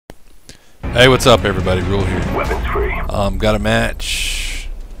Hey, what's up, everybody? Rule here. Weapons free. Got a match,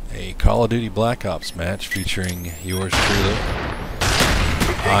 a Call of Duty Black Ops match featuring yours truly.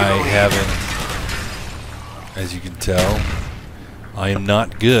 I haven't, as you can tell, I am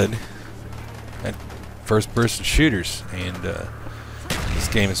not good at first-person shooters, and this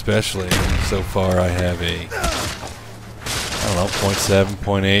game especially. So far, I have a, I don't know, 0.7,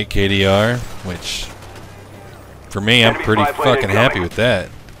 0.8 KDR, which for me, I'm pretty fucking happy with that.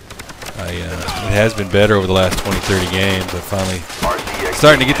 It has been better over the last 20, 30 games. I'm finally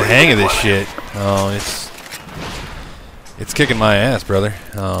starting to get the hang of this shit. Oh, it's kicking my ass, brother.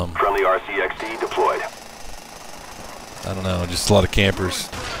 Friendly RCXD deployed. I don't know, just a lot of campers.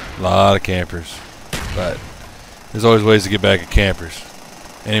 A lot of campers. But there's always ways to get back at campers.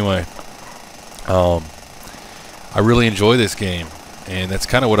 Anyway, I really enjoy this game. And that's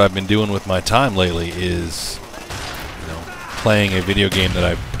kind of what I've been doing with my time lately is, playing a video game that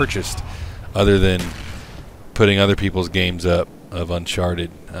I purchased, other than putting other people's games up of Uncharted.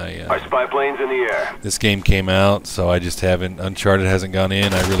 Our spy plane's in the air. This game came out, so I just haven't. Uncharted hasn't gone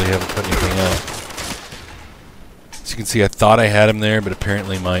in. I really haven't put anything up. As you can see, I thought I had him there, but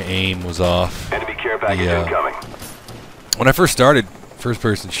apparently my aim was off. Enemy care package incoming. When I first started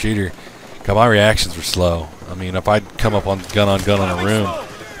first-person shooter, God, my reactions were slow. I mean, if I'd come up on gun on a room,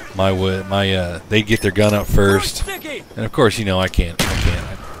 they'd get their gun up first, and of course, I can't.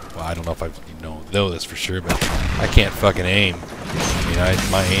 Well, I don't know if I know this for sure, but I can't fucking aim. I mean,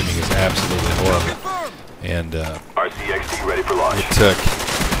 my aiming is absolutely horrible, and RCXD ready for launch. it took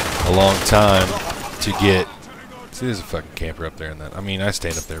a long time to get. See, there's a fucking camper up there, in that. I mean, I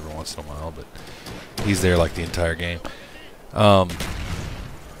stand up there every once in a while, but he's there like the entire game. At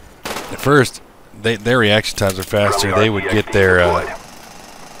first, their reaction times are faster. They would get their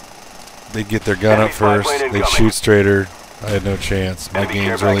they'd get their gun up first, they'd shoot straighter. I had no chance. My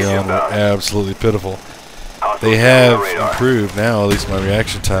games early on were absolutely pitiful. They have improved now, at least my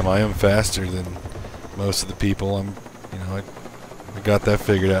reaction time. I am faster than most of the people. I got that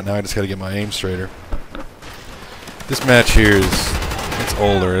figured out. Now I just got to get my aim straighter. This match here it's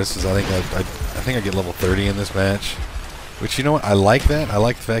older. This is, I think I get level 30 in this match. Which, you know what, I like that. I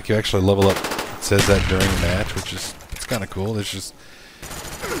like the fact you actually level up. It says that during the match, which is, it's kind of cool. It's just,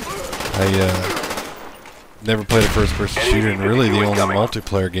 I never played a first-person shooter, and really the only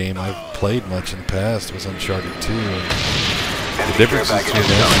multiplayer game I've played much in the past was Uncharted 2. And the difference between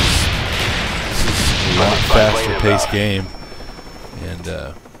this is a lot faster-paced game,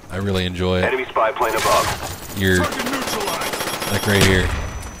 and I really enjoy it. Enemy spy plane above. You're like right here.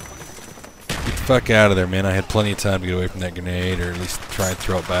 Get the fuck out of there, man. I had plenty of time to get away from that grenade, or at least try and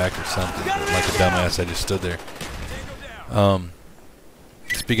throw it back or something. But like a dumbass, I just stood there.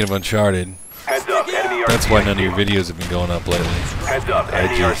 Speaking of Uncharted, Heads up, enemy that's RCXD. why none of your videos have been going up lately. Heads up,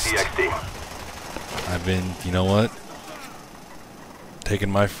 enemy RCXD. I've been, you know what,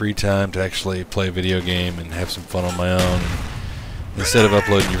 taking my free time to actually play a video game and have some fun on my own, instead of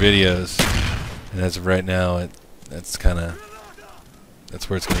uploading your videos. And as of right now, that's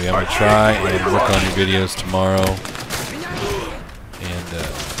where it's going to be. I'm going to try and work on your videos tomorrow,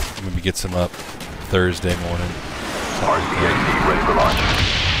 and maybe get some up Thursday morning. RCXD ready for launch.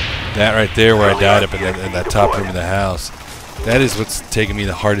 That right there, where I died up in that top room of the house, that is what's taken me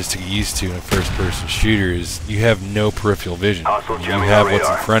the hardest to get used to in a first-person shooter. Is you have no peripheral vision. You have what's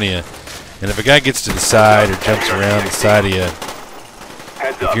in front of you, and if a guy gets to the side or jumps around the side of you,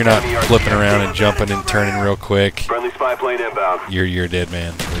 if you're not flipping around and jumping and turning real quick, Friendly spy plane inbound. you're a dead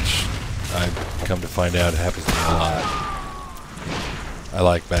man, which I've come to find out happens to me a lot. I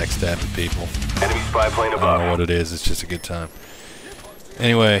like backstabbing people. Enemy spy plane I above. don't know what it is. It's just a good time.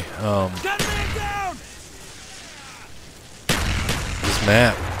 Anyway, this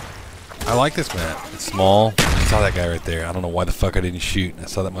map, I like this map. It's small. I saw that guy right there. I don't know why the fuck I didn't shoot. I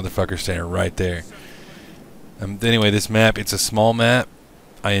saw that motherfucker standing right there. Anyway, this map, it's a small map.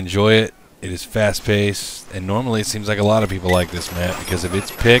 I enjoy it. It is fast-paced, and normally it seems like a lot of people like this map because if it's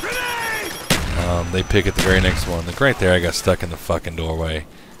picked, they pick it the very next one. Like right there, I got stuck in the fucking doorway.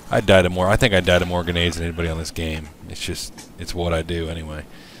 I think I died of more grenades than anybody on this game. It's what I do anyway.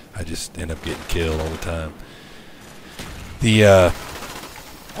 I just end up getting killed all the time.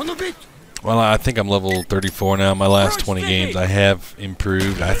 Well, I think I'm level 34 now. My last 20 games, I have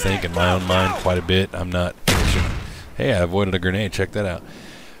improved, I think, in my own mind quite a bit. I'm not finishing. Hey, I avoided a grenade. Check that out.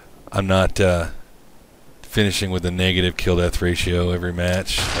 I'm not finishing with a negative kill-death ratio every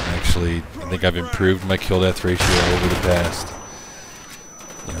match. I think I've improved my kill-death ratio over the past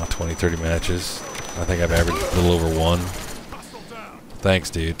 20, 30 matches. I think I've averaged a little over 1. Thanks,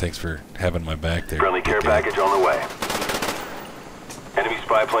 dude. Thanks for having my back there. Friendly care package on the way. Enemy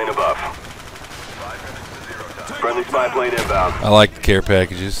spy plane above. Friendly spy plane inbound. I like the care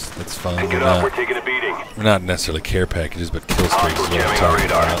packages. That's fun. Pick it up, we're taking a beating. We're not necessarily care packages, but kill streaks is what I'm talking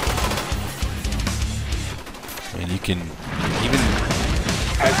about. And you can even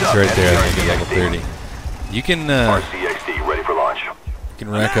it's right there. I think at level 30. You can RCXD ready for launch. you can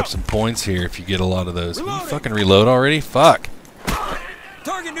rack up some points here if you get a lot of those. Can you fucking reload already? Fuck.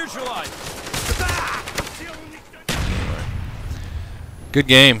 Target neutralized. Good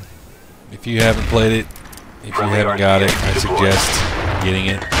game. If you haven't played it, if you haven't got it, I suggest getting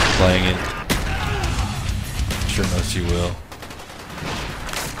it, playing it. I'm sure most of you will.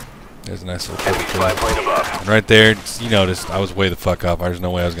 There's a nice little Enemy spy plane above. and right there, you noticed I was way the fuck up. There's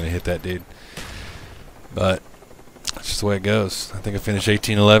no way I was going to hit that dude. But that's just the way it goes. I think I finished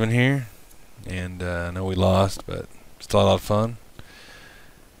 18-11 here. And I know we lost, but still a lot of fun.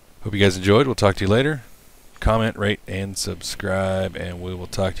 Hope you guys enjoyed. We'll talk to you later. Comment, rate, and subscribe. And we will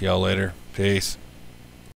talk to y'all later. Peace.